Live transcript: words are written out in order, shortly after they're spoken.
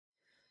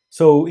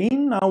So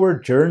in our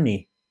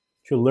journey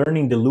to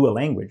learning the Lua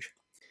language,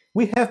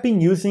 we have been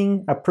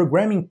using a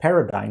programming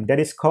paradigm that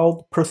is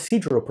called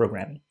procedural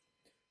programming.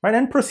 Right?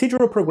 And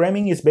procedural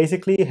programming is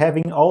basically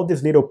having all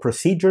these little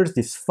procedures,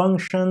 these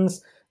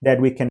functions that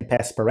we can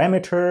pass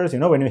parameters.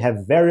 When we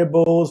have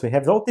variables, we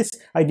have all these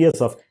ideas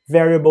of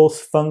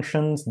variables,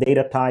 functions,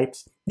 data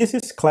types. This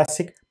is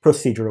classic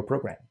procedural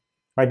programming.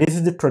 Right? This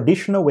is the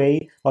traditional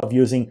way of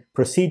using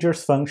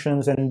procedures,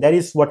 functions, and that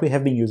is what we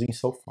have been using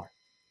so far.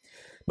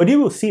 But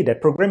you will see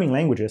that programming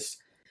languages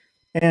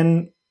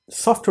and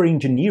software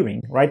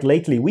engineering, right,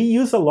 lately, we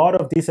use a lot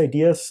of these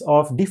ideas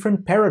of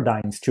different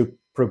paradigms to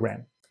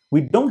program. We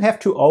don't have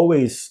to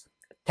always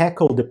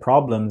tackle the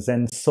problems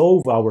and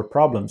solve our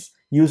problems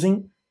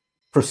using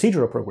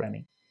procedural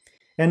programming.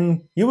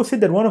 And you will see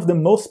that one of the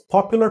most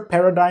popular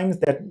paradigms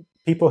that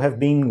people have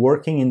been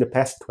working in the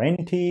past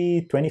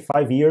 20,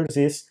 25 years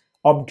is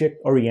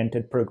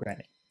object-oriented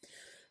programming.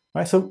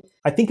 Right, so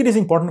I think it is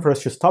important for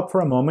us to stop for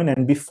a moment,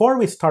 and before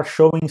we start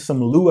showing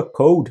some Lua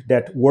code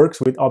that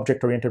works with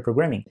object-oriented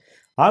programming,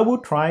 I will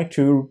try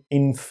to,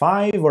 in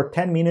 5 or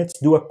 10 minutes,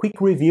 do a quick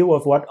review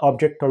of what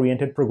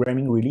object-oriented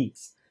programming really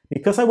is.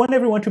 Because I want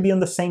everyone to be on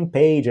the same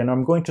page, and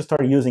I'm going to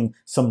start using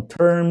some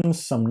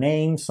terms, some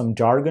names, some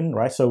jargon,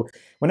 right? So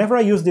whenever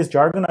I use this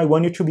jargon, I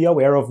want you to be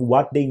aware of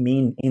what they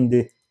mean in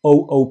the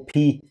OOP,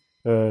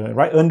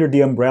 right under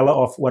the umbrella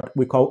of what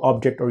we call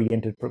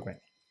object-oriented programming.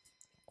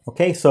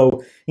 Okay,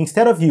 so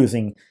instead of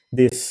using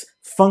these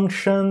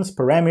functions,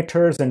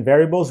 parameters, and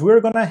variables,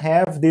 we're going to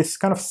have this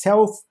kind of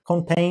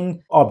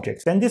self-contained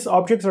objects, and these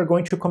objects are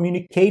going to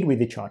communicate with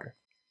each other.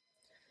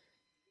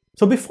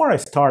 So before I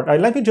start,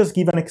 let me just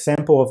give an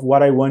example of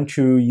what I want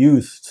to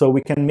use so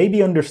we can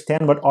maybe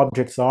understand what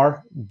objects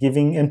are,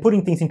 giving and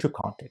putting things into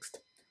context.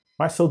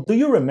 Right, so do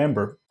you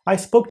remember, I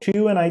spoke to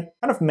you and I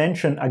kind of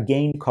mentioned a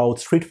game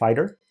called Street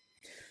Fighter.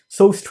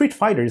 So Street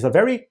Fighter is a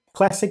very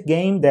classic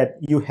game that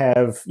you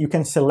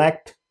can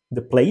select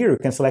the player, you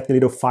can select the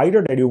little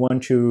fighter that you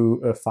want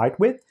to fight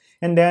with,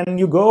 and then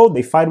you go,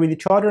 they fight with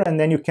each other, and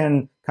then you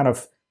can kind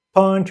of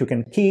punch, you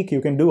can kick,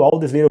 you can do all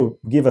this little,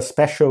 give a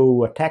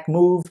special attack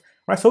move,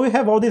 right? So we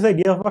have all this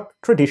idea of a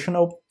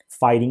traditional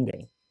fighting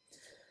game.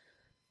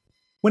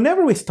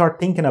 Whenever we start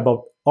thinking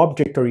about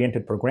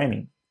object-oriented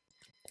programming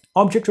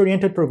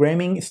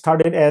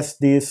started as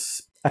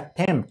this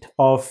attempt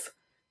of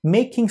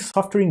making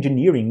software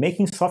engineering,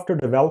 making software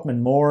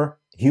development more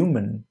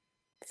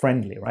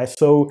human-friendly, right?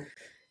 So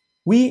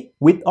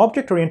with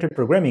object-oriented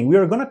programming, we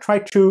are going to try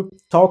to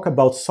talk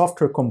about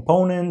software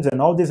components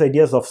and all these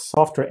ideas of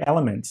software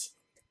elements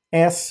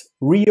as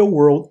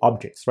real-world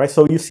objects, right?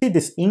 So you see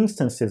these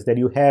instances that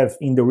you have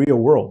in the real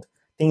world,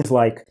 things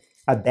like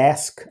a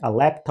desk, a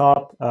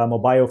laptop, a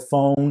mobile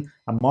phone,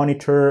 a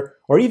monitor,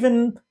 or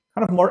even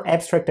kind of more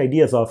abstract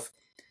ideas of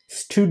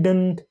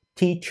student,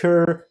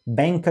 teacher,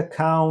 bank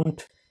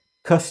account,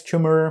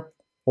 customer,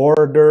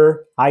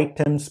 order,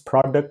 items,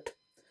 product.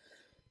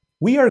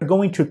 We are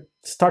going to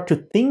start to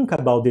think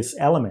about these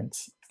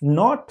elements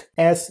not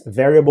as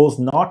variables,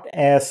 not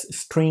as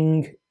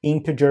string,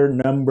 integer,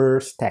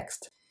 numbers,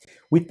 text.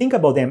 We think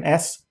about them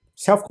as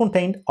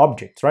self-contained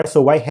objects, right?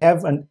 So I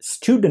have a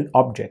student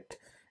object,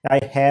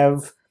 I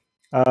have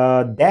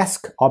a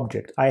desk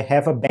object, I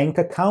have a bank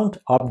account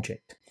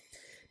object.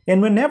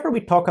 And whenever we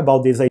talk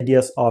about these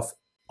ideas of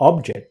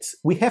objects,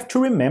 we have to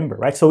remember,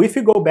 right? So if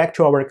you go back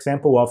to our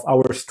example of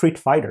our Street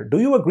Fighter, do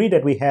you agree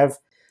that we have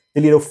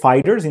the little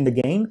fighters in the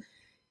game?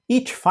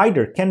 Each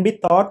fighter can be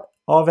thought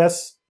of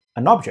as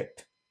an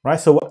object, right?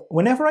 So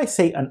whenever I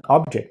say an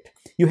object,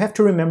 you have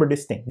to remember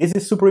this thing. This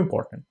is super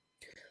important.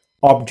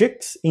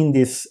 Objects in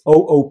this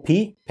OOP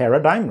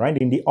paradigm, right?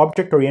 In the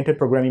object-oriented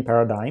programming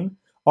paradigm,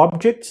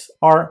 objects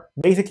are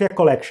basically a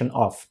collection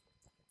of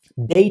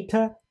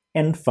data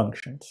and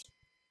functions.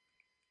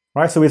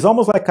 Right, so it's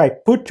almost like I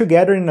put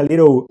together in a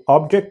little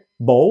object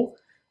bowl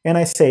and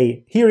I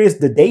say, here is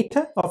the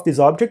data of this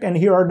object and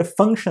here are the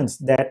functions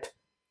that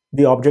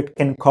the object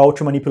can call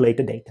to manipulate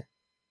the data.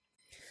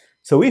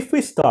 So if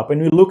we stop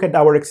and we look at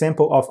our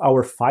example of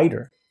our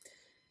fighter,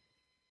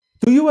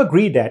 do you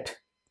agree that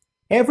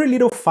every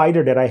little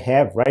fighter that I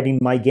have, right, in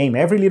my game,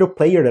 every little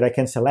player that I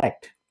can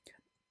select,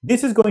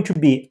 this is going to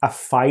be a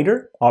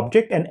fighter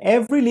object, and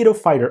every little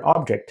fighter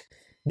object,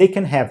 they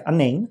can have a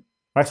name.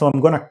 Right, so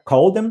I'm going to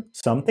call them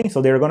something.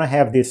 So they're going to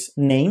have this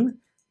name.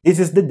 This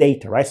is the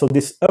data, right? So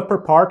this upper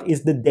part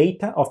is the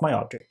data of my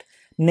object.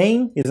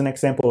 Name is an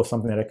example of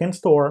something that I can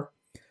store.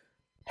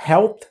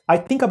 Health, I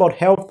think about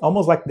health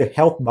almost like the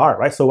health bar,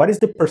 right? So what is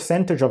the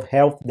percentage of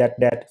health that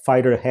that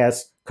fighter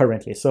has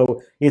currently?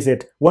 So is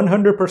it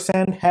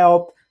 100%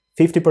 health,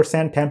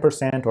 50%,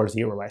 10%, or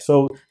 0, right?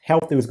 So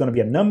health is going to be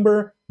a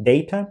number,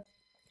 data.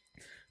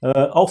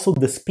 Also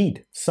the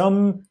speed.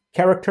 Some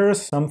characters,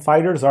 some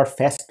fighters are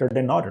faster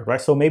than others, right?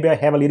 So maybe I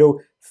have a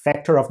little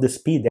factor of the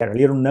speed there, a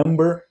little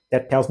number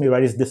that tells me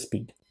what is the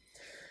speed.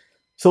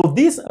 So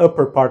this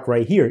upper part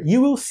right here, you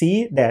will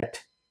see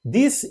that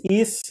this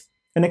is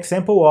an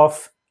example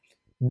of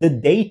the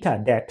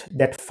data that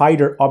that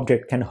fighter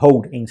object can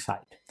hold inside.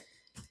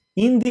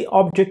 in the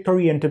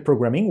object-oriented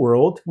programming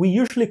world, we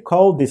usually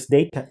call this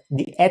data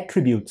the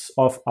attributes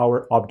of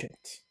our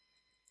objects,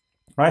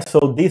 right?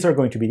 So these are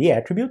going to be the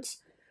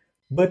attributes,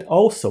 but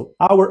also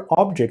our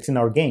objects in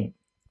our game.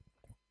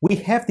 We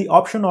have the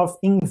option of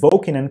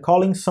invoking and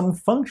calling some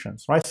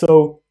functions, right?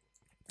 So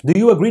do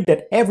you agree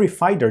that every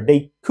fighter,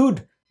 they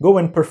could go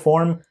and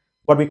perform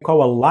what we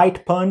call a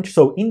light punch?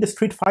 So in the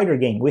Street Fighter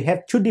game, we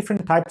have two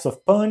different types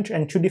of punch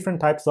and two different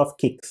types of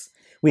kicks.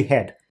 We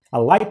had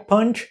a light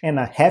punch and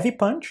a heavy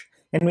punch,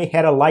 and we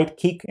had a light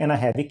kick and a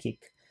heavy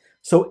kick.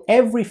 So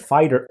every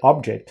fighter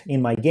object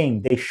in my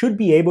game, they should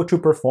be able to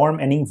perform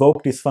and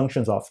invoke these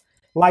functions of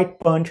light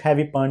punch,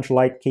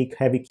 light kick,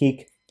 heavy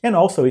kick, and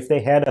also if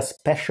they had a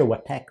special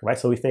attack, right?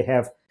 So if they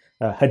have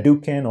a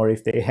Hadouken, or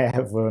if they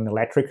have an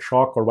electric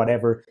shock, or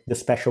whatever the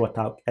special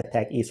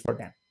attack is for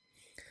them.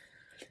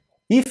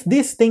 If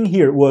this thing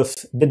here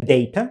was the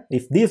data,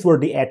 if these were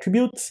the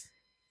attributes,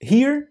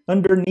 here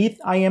underneath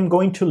I am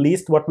going to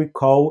list what we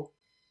call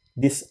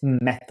these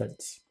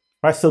methods,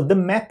 right? So the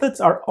methods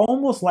are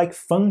almost like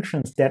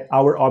functions that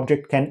our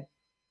object can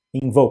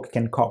invoke,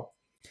 can call.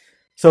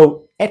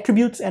 So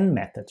attributes and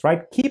methods,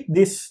 right? Keep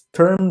these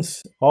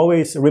terms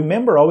always,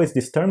 remember always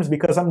these terms,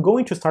 because I'm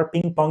going to start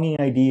ping-ponging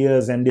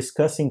ideas and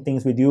discussing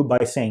things with you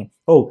by saying,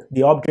 oh,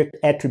 the object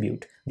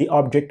attribute, the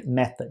object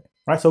method,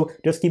 right? So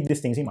just keep these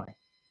things in mind.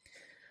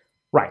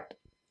 Right.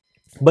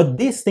 But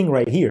this thing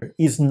right here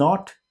is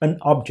not an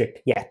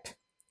object yet,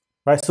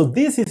 right? So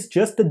this is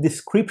just a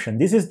description.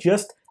 This is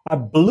just a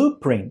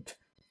blueprint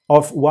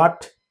of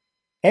what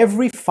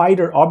every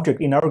fighter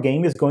object in our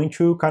game is going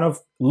to kind of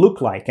look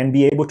like and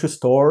be able to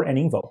store and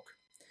invoke.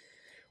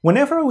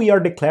 Whenever we are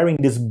declaring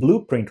this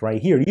blueprint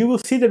right here, you will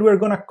see that we're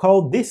going to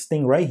call this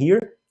thing right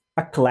here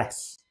a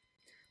class,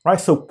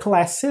 right? So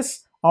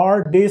classes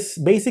are these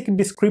basic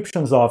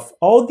descriptions of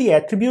all the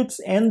attributes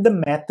and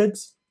the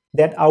methods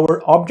that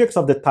our objects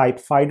of the type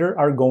fighter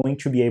are going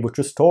to be able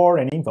to store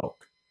and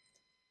invoke.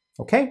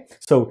 Okay,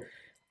 so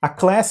a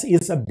class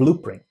is a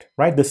blueprint,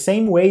 right? The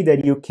same way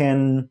that you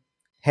can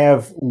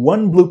have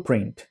one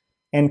blueprint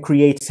and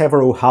create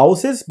several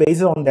houses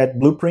based on that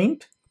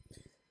blueprint,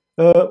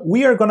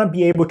 we are going to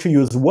be able to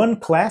use one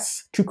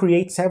class to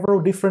create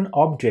several different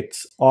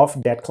objects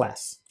of that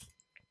class.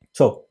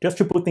 So just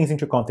to put things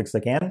into context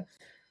again,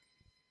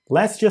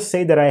 let's just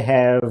say that I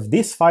have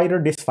this fighter,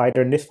 and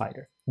this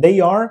fighter.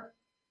 They are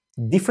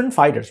different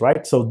fighters,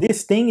 right? So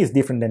this thing is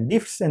different than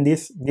this, and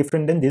this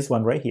different than this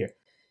one right here.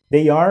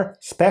 They are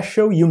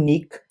special,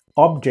 unique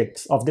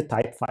objects of the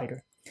type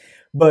fighter.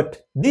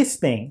 But this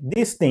thing,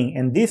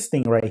 and this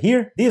thing right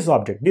here, this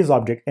object,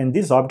 and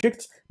these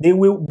objects, they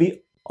will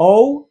be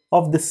all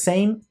of the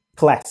same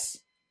class,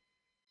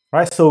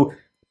 right? So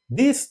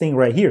this thing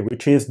right here,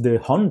 which is the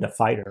Honda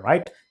fighter,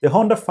 right? The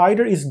Honda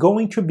fighter is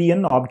going to be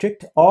an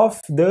object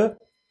of the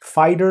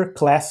fighter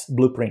class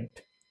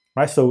blueprint,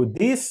 right? So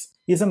this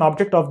is an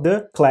object of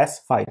the class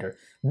fighter.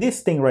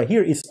 This thing right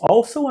here is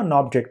also an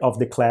object of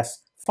the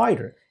class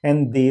fighter,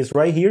 and this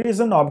right here is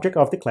an object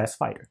of the class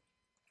fighter.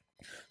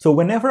 So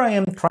whenever I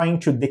am trying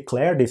to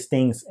declare these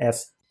things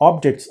as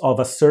objects of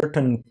a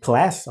certain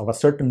class, of a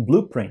certain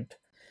blueprint,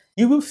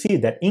 you will see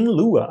that in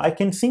Lua, I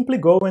can simply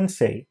go and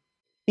say,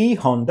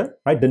 eHonda,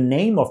 right, the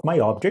name of my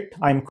object,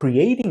 I'm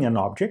creating an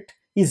object,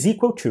 is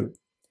equal to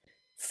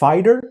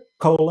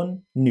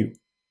fighter:new.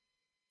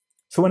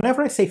 So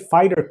whenever I say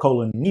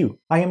fighter:new,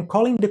 I am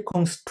calling the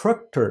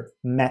constructor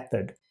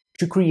method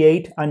to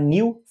create a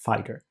new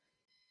fighter.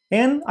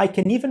 And I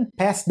can even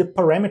pass the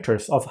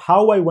parameters of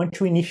how I want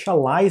to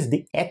initialize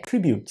the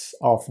attributes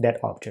of that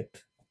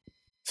object.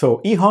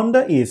 So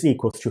eHonda is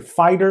equals to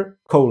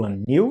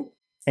fighter:new,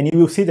 and you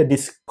will see that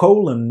this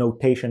colon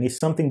notation is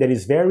something that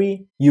is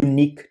very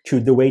unique to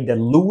the way that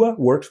Lua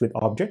works with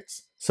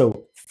objects.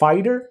 So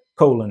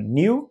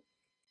fighter:new,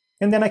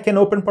 and then I can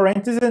open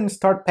parentheses and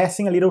start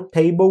passing a little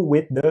table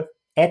with the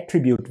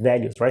attribute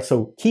values, right?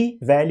 So key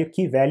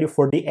value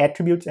for the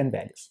attributes and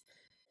values.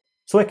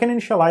 So I can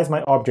initialize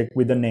my object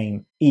with the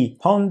name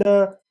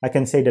eHonda. I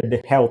can say that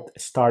the health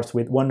starts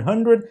with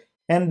 100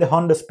 and the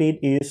Honda speed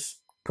is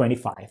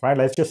 25, right?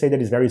 Let's just say that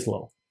it's very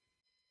slow.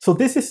 So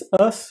this is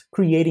us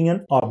creating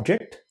an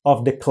object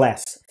of the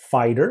class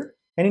fighter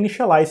and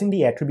initializing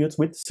the attributes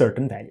with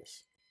certain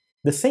values.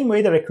 The same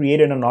way that I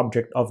created an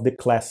object of the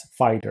class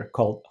fighter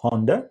called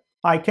Honda,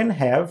 I can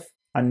have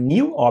a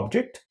new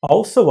object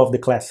also of the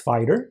class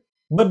fighter,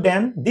 but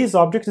then this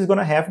object is going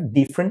to have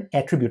different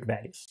attribute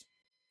values.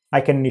 I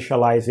can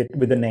initialize it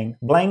with the name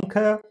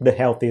Blanca, the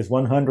health is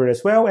 100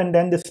 as well, and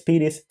then the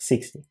speed is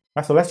 60.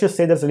 Right, so let's just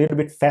say that's a little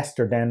bit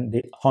faster than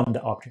the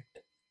Honda object.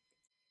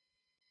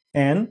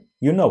 And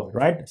you know it,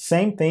 right?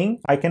 Same thing,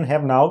 I can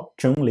have now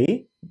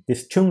Chun-Li,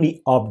 this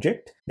Chun-Li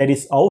object that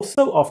is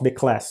also of the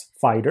class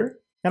fighter,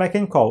 and I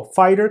can call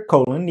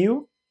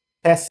fighter:new,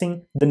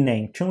 passing the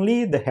name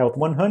Chun-Li, the health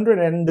 100,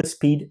 and the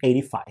speed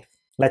 85.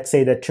 Let's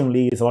say that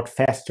Chun-Li is a lot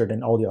faster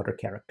than all the other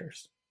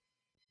characters.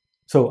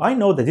 So I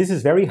know that this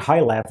is very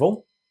high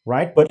level,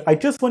 right? But I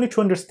just wanted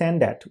to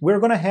understand that we're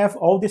going to have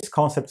all these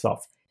concepts of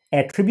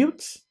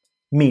attributes,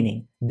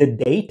 meaning the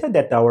data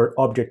that our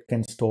object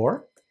can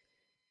store.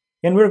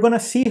 And we're going to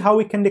see how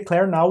we can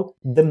declare now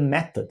the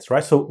methods,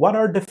 right? So what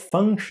are the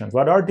functions?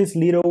 What are these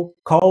little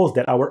calls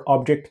that our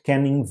object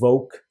can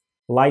invoke?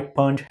 Light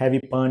punch, heavy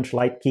punch,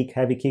 light kick,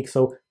 heavy kick.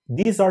 So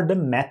these are the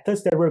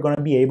methods that we're going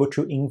to be able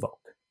to invoke.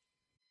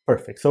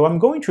 Perfect. So I'm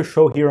going to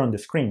show here on the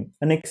screen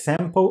an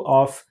example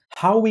of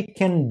how we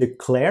can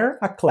declare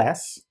a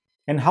class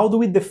and how do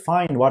we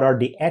define what are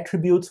the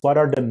attributes, what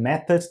are the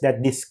methods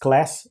that this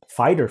class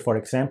fighter, for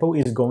example,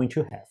 is going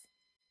to have.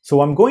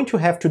 So I'm going to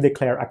have to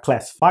declare a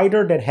class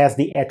fighter that has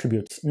the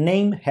attributes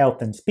name, health,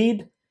 and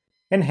speed,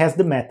 and has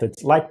the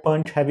methods light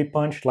punch, heavy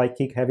punch, light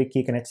kick, heavy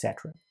kick, and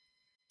etc.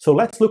 So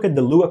let's look at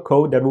the Lua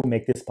code that will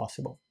make this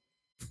possible.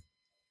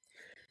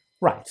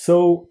 Right,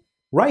 so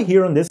right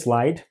here on this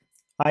slide,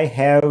 I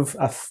have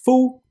a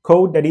full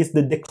code that is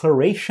the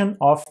declaration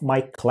of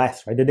my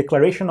class, right? The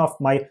declaration of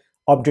my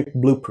object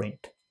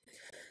blueprint.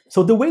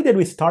 So the way that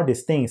we start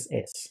these things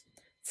is,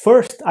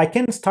 first, I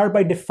can start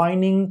by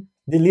defining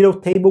the little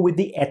table with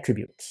the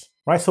attributes,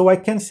 right? So I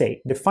can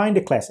say, define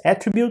the class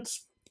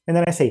attributes, and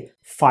then I say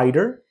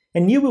fighter,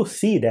 and you will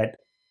see that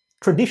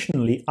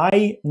traditionally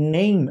I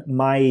name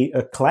my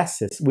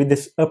classes with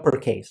this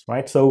uppercase,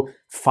 right? So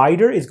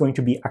fighter is going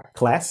to be a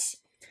class,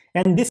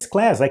 and this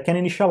class I can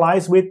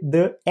initialize with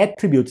the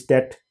attributes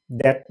that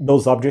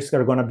those objects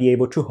are going to be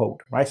able to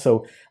hold, right?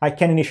 So I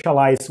can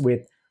initialize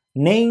with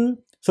name.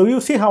 So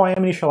you'll see how I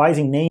am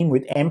initializing name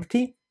with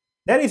empty.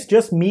 That is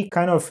just me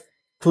kind of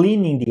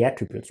cleaning the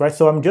attributes, right?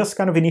 So I'm just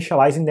kind of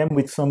initializing them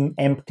with some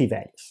empty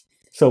values.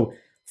 So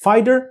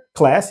fighter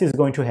class is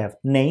going to have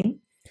name,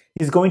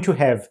 is going to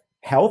have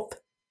health,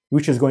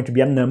 which is going to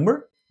be a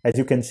number, as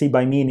you can see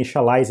by me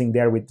initializing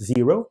there with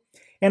 0,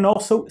 and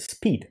also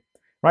speed,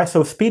 right?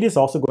 So speed is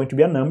also going to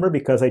be a number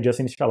because I just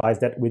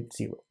initialized that with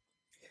 0.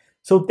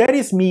 So that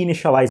is me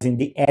initializing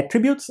the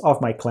attributes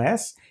of my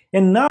class,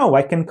 and now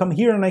I can come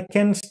here and I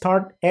can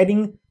start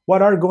adding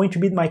what are going to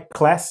be my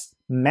class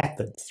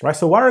methods, right?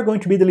 So what are going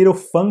to be the little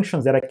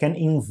functions that I can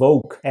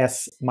invoke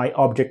as my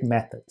object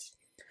methods?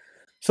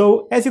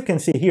 So as you can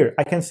see here,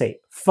 I can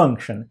say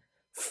function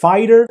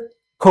fighter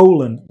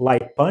colon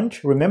light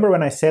punch. Remember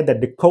when I said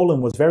that the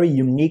colon was very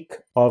unique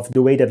of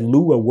the way that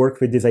Lua worked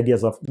with these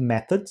ideas of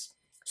methods?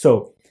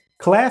 So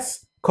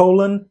class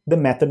colon the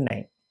method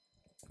name,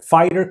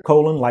 fighter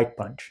colon light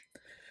punch.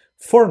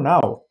 For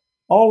now,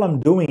 all I'm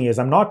doing is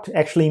I'm not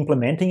actually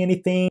implementing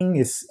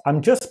anything,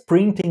 I'm just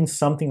printing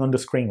something on the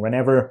screen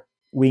whenever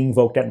we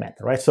invoke that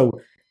method, right? So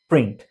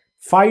print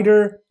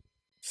fighter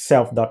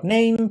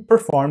self.name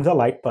performs a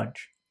light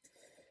punch.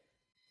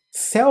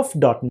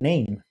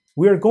 Self.name,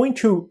 we are going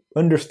to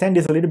understand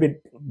this a little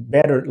bit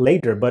better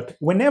later, but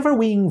whenever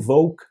we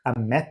invoke a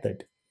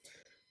method,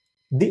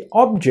 the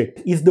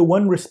object is the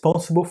one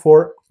responsible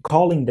for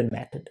calling the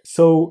method.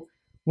 So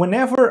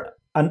whenever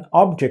an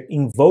object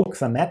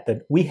invokes a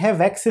method, we have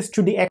access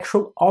to the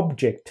actual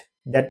object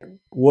that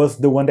was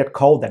the one that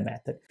called that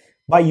method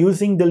by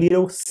using the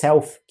little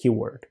self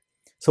keyword.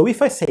 So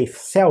if I say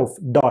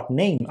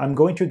self.name, I'm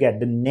going to get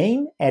the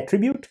name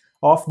attribute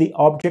of the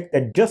object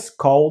that just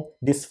called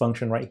this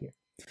function right here.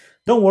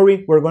 Don't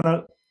worry, we're going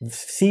to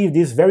see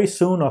this very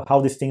soon of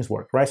how these things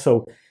work, right?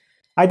 So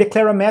I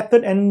declare a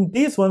method, and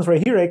these ones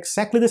right here are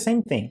exactly the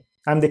same thing.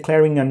 I'm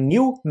declaring a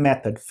new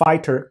method,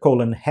 fighter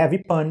colon heavy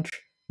punch,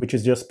 which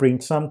is just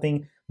print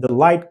something, the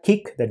light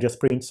kick that just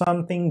prints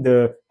something,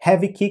 the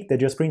heavy kick that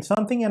just prints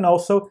something, and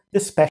also the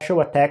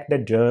special attack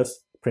that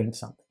just prints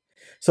something.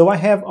 So I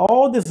have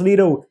all these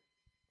little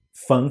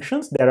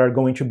functions that are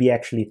going to be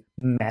actually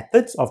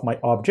methods of my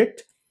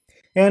object.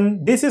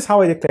 And this is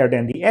how I declare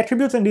then the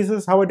attributes, and this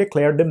is how I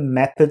declare the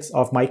methods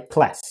of my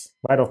class,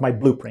 right, of my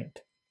blueprint.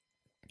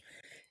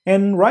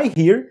 And right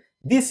here,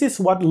 this is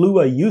what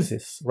Lua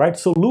uses, right?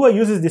 So Lua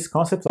uses this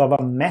concept of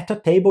a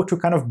meta table to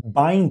kind of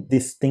bind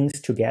these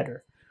things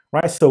together,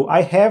 right? So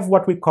I have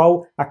what we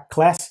call a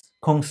class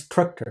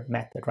constructor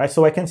method, right?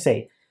 So I can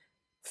say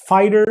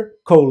fighter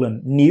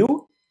colon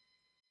new,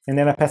 and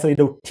then I pass a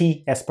little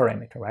t as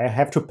parameter, right? I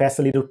have to pass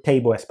a little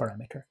table as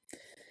parameter.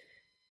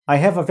 I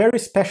have a very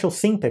special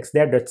syntax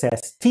there that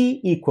says t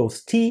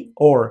equals t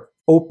or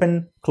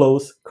open,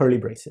 close curly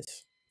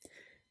braces.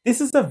 This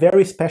is a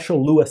very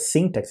special Lua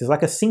syntax. It's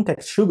like a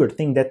syntax sugar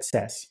thing that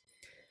says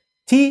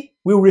t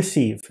will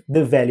receive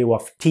the value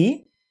of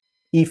t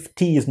if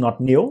t is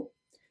not nil,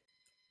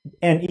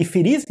 and if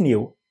it is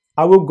nil,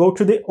 I will go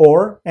to the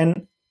or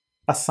and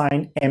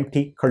assign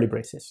empty curly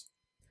braces.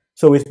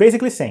 So it's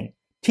basically saying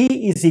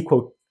t is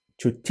equal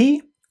to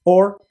t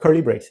or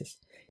curly braces.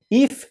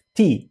 If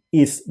t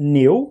is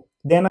nil,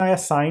 then I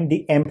assign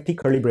the empty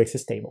curly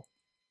braces table.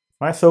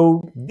 Right?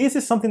 So this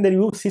is something that you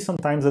will see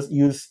sometimes as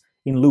used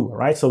in Lua,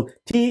 right? So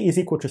t is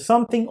equal to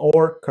something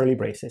or curly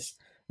braces.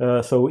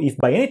 So if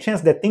by any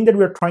chance that thing that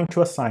we're trying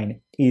to assign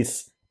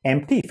is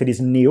empty, if it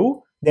is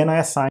nil, then I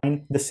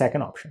assign the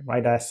second option,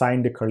 right? I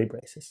assign the curly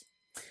braces.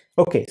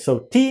 Okay,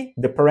 so t,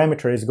 the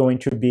parameter is going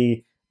to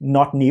be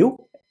not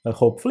nil,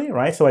 hopefully,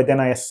 right? So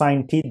then I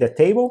assign t the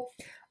table.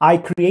 I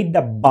create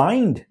the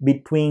bind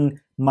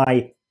between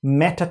my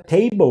meta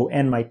table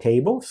and my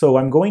table. So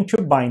I'm going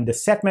to bind the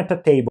set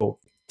meta table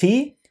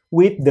T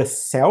with the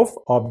self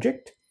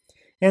object.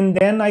 And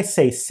then I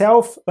say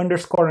self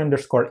underscore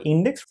underscore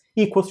index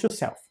equals to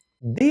self.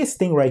 This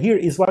thing right here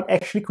is what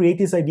actually creates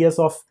these ideas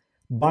of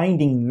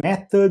binding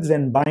methods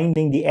and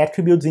binding the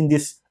attributes in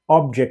this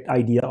object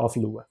idea of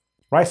Lua,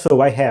 right?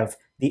 So I have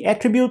the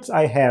attributes,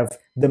 I have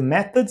the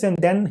methods, and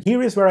then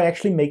here is where I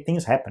actually make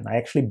things happen. I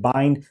actually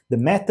bind the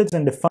methods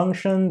and the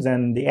functions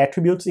and the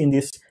attributes in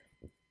this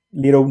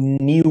little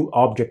new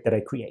object that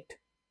I create,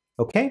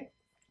 okay?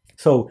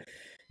 So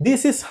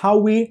this is how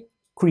we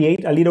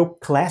create a little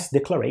class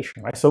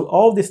declaration, right? So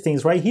all these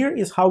things right here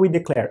is how we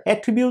declare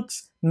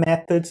attributes,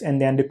 methods,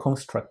 and then the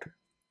constructor.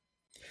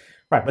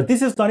 Right, but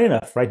this is not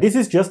enough, right? This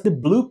is just the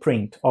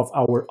blueprint of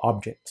our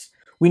objects.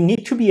 We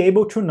need to be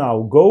able to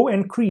now go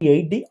and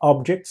create the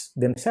objects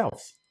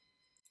themselves.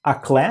 A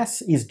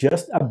class is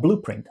just a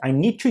blueprint. I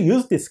need to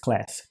use this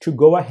class to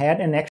go ahead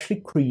and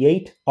actually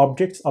create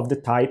objects of the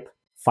type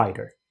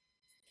fighter.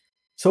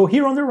 So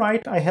here on the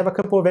right, I have a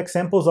couple of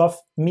examples of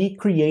me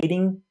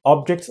creating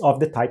objects of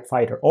the type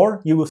fighter,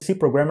 or you will see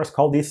programmers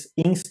call this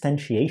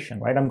instantiation,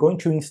 right? I'm going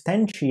to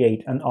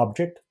instantiate an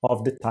object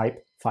of the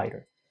type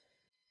fighter.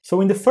 So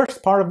in the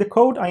first part of the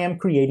code, I am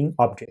creating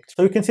objects.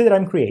 So you can see that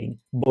I'm creating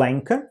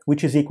Blanca,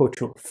 which is equal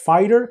to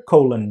fighter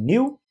colon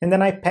new, and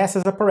then I pass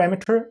as a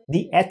parameter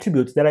the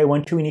attributes that I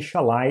want to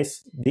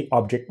initialize the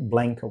object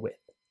Blanca with.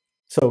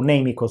 So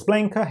name equals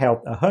Blanca,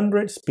 health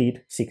 100,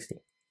 speed 60.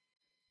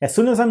 As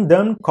soon as I'm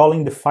done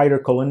calling the fighter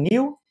colon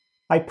new,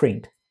 I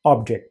print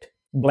object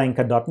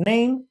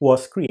Blanca.name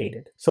was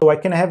created. So I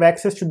can have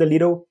access to the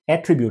little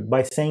attribute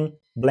by saying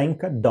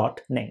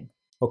Blanca.name.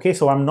 Okay,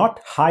 so I'm not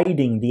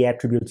hiding the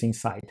attributes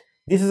inside.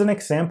 This is an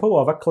example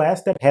of a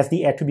class that has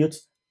the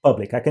attributes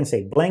public. I can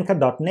say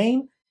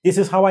Blanca.name. This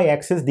is how I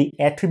access the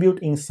attribute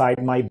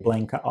inside my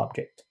Blanca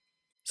object.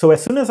 So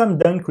as soon as I'm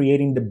done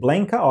creating the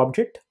Blanca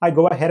object, I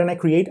go ahead and I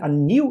create a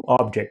new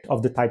object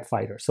of the type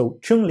fighter. So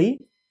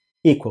Chun-Li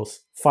equals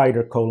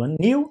fighter colon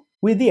new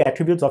with the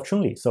attributes of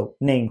Chun-Li. So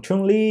name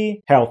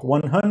Chun-Li, health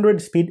 100,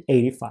 speed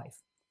 85.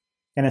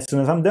 And as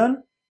soon as I'm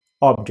done,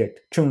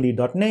 object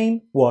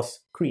Chun-Li.name was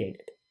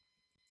created.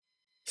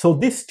 So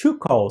these two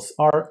calls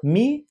are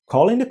me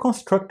calling the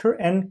constructor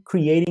and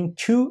creating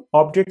two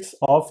objects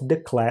of the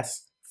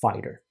class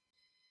fighter.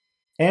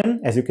 And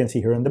as you can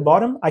see here on the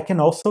bottom, I can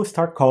also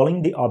start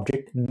calling the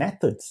object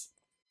methods.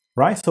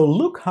 Right? So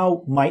look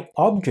how my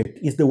object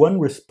is the one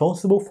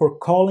responsible for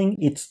calling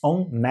its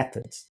own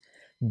methods.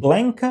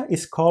 Blanca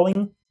is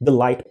calling the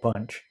light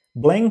punch.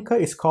 Blanca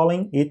is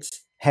calling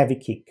its heavy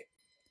kick.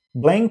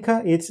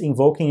 Blanca is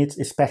invoking its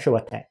special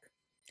attack.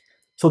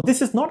 So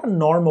this is not a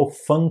normal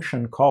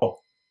function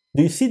call.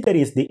 Do you see that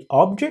is the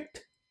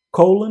object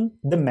colon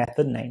the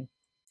method name?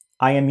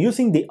 I am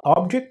using the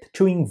object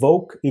to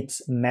invoke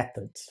its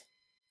methods.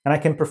 And I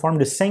can perform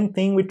the same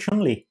thing with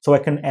Chun-Li. So I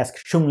can ask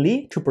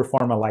Chun-Li to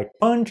perform a light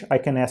punch, I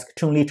can ask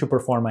Chun-Li to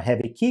perform a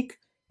heavy kick,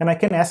 and I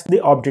can ask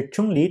the object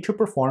Chun-Li to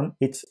perform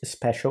its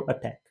special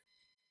attack.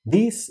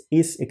 This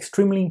is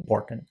extremely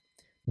important.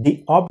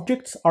 The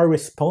objects are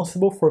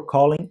responsible for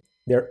calling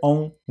their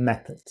own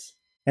methods.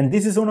 And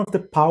this is one of the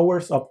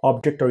powers of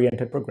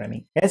object-oriented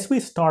programming. As we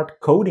start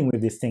coding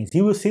with these things,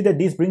 you will see that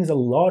this brings a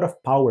lot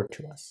of power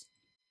to us.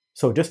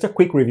 So just a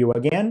quick review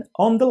again.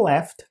 On the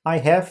left, I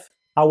have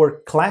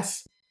our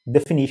class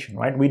definition,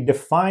 right? We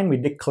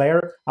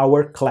declare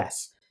our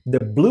class, the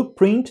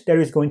blueprint that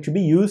is going to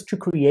be used to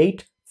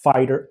create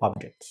fighter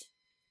objects.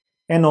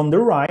 And on the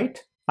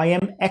right, I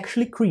am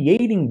actually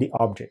creating the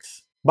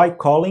objects by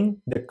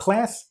calling the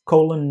class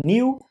colon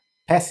new,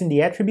 passing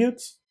the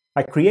attributes.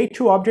 I create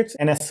two objects,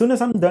 and as soon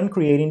as I'm done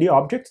creating the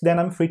objects, then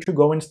I'm free to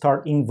go and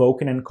start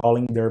invoking and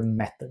calling their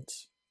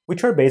methods,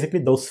 which are basically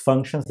those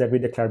functions that we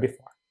declared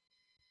before.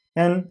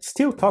 And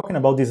still talking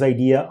about this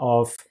idea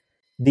of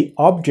the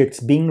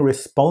objects being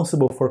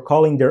responsible for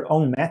calling their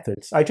own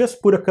methods, I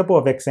just put a couple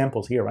of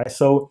examples here, right?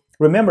 So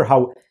remember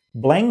how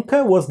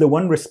Blanca was the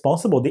one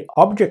responsible, the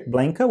object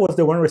Blanca was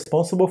the one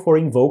responsible for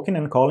invoking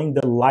and calling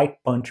the light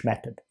punch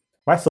method,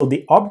 right? So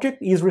the object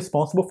is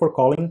responsible for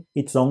calling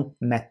its own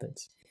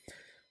methods.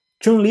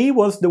 Chun-Li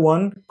was the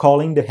one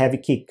calling the heavy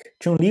kick.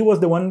 Chun-Li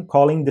was the one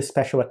calling the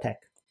special attack.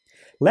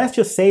 Let's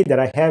just say that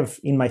I have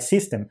in my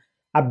system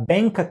a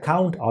bank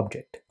account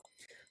object.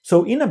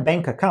 So in a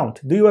bank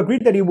account, do you agree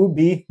that it would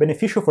be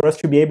beneficial for us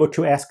to be able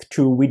to ask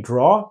to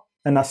withdraw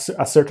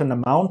a certain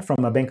amount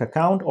from a bank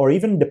account or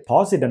even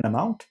deposit an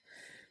amount?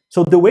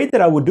 So the way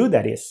that I would do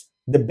that is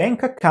the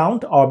bank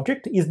account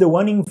object is the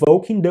one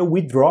invoking the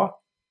withdraw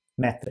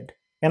method.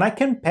 And I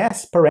can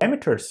pass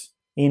parameters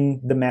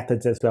in the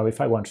methods as well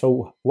if I want.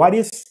 So what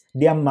is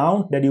the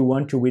amount that you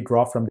want to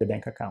withdraw from the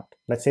bank account?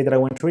 Let's say that I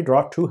want to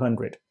withdraw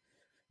 200,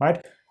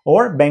 right?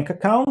 Or bank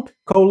account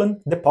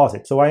colon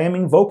deposit. So I am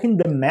invoking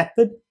the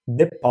method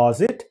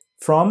deposit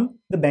from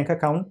the bank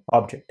account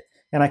object.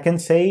 And I can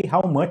say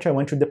how much I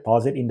want to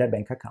deposit in that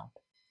bank account.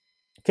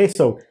 Okay,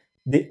 so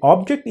the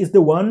object is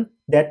the one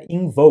that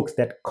invokes,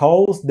 that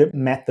calls the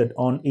method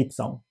on its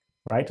own,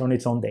 right? On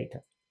its own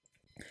data.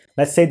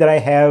 Let's say that I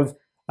have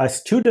a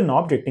student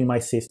object in my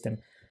system.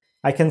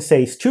 I can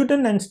say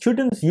student, and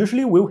students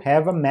usually will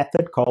have a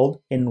method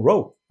called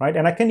enroll, right?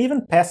 And I can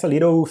even pass a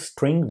little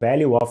string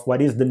value of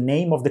what is the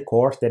name of the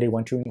course that I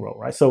want to enroll,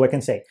 right? So I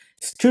can say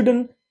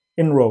student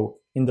enroll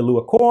in the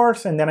Lua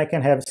course, and then I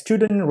can have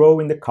student enroll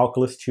in the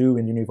Calculus 2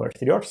 in the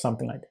university or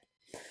something like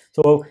that.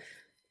 So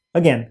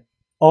again,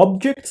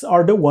 objects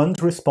are the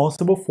ones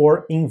responsible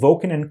for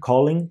invoking and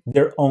calling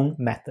their own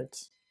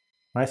methods,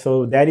 right?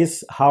 So that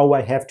is how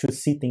I have to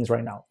see things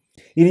right now.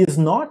 It is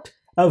not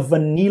a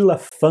vanilla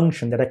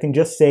function that I can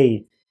just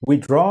say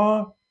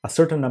withdraw a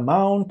certain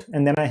amount,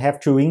 and then I have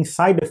to,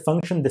 inside the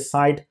function,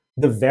 decide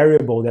the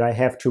variable that I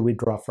have to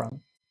withdraw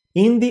from.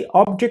 In the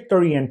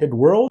object-oriented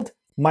world,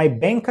 my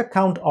bank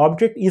account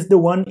object is the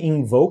one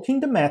invoking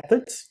the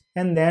methods,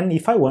 and then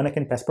if I want, I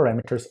can pass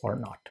parameters or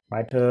not,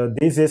 right?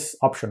 This is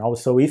optional.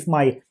 So if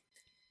my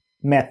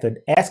method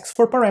asks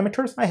for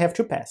parameters, I have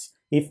to pass.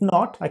 If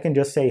not, I can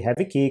just say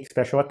heavy kick,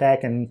 special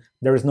attack, and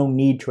there is no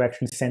need to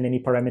actually send any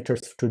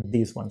parameters to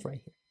these ones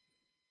right here.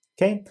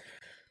 Okay,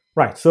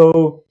 right.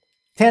 So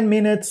 10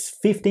 minutes,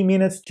 15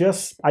 minutes.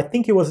 Just I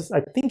think it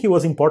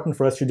was important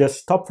for us to just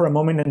stop for a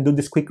moment and do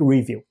this quick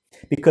review,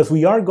 because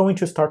we are going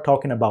to start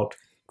talking about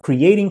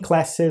creating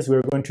classes.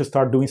 We're going to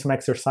start doing some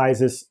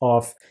exercises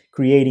of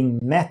creating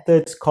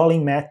methods,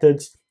 calling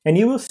methods. And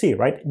you will see,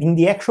 right, in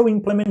the actual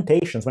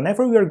implementations,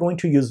 whenever we are going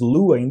to use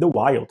Lua in the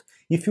wild,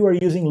 if you are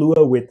using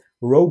Lua with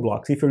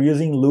Roblox, if you're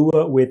using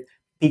Lua with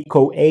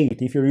Pico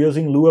 8, if you're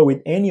using Lua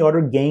with any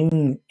other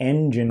game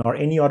engine or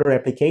any other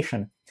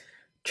application,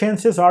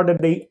 chances are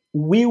that they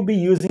will be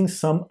using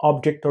some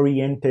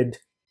object-oriented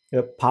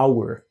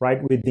power,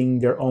 right, within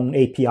their own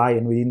API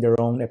and within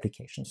their own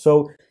application.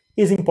 So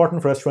it's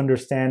important for us to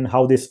understand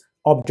how this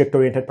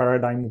object-oriented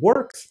paradigm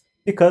works,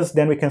 because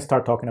then we can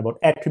start talking about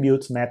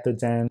attributes,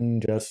 methods,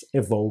 and just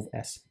evolve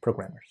as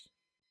programmers.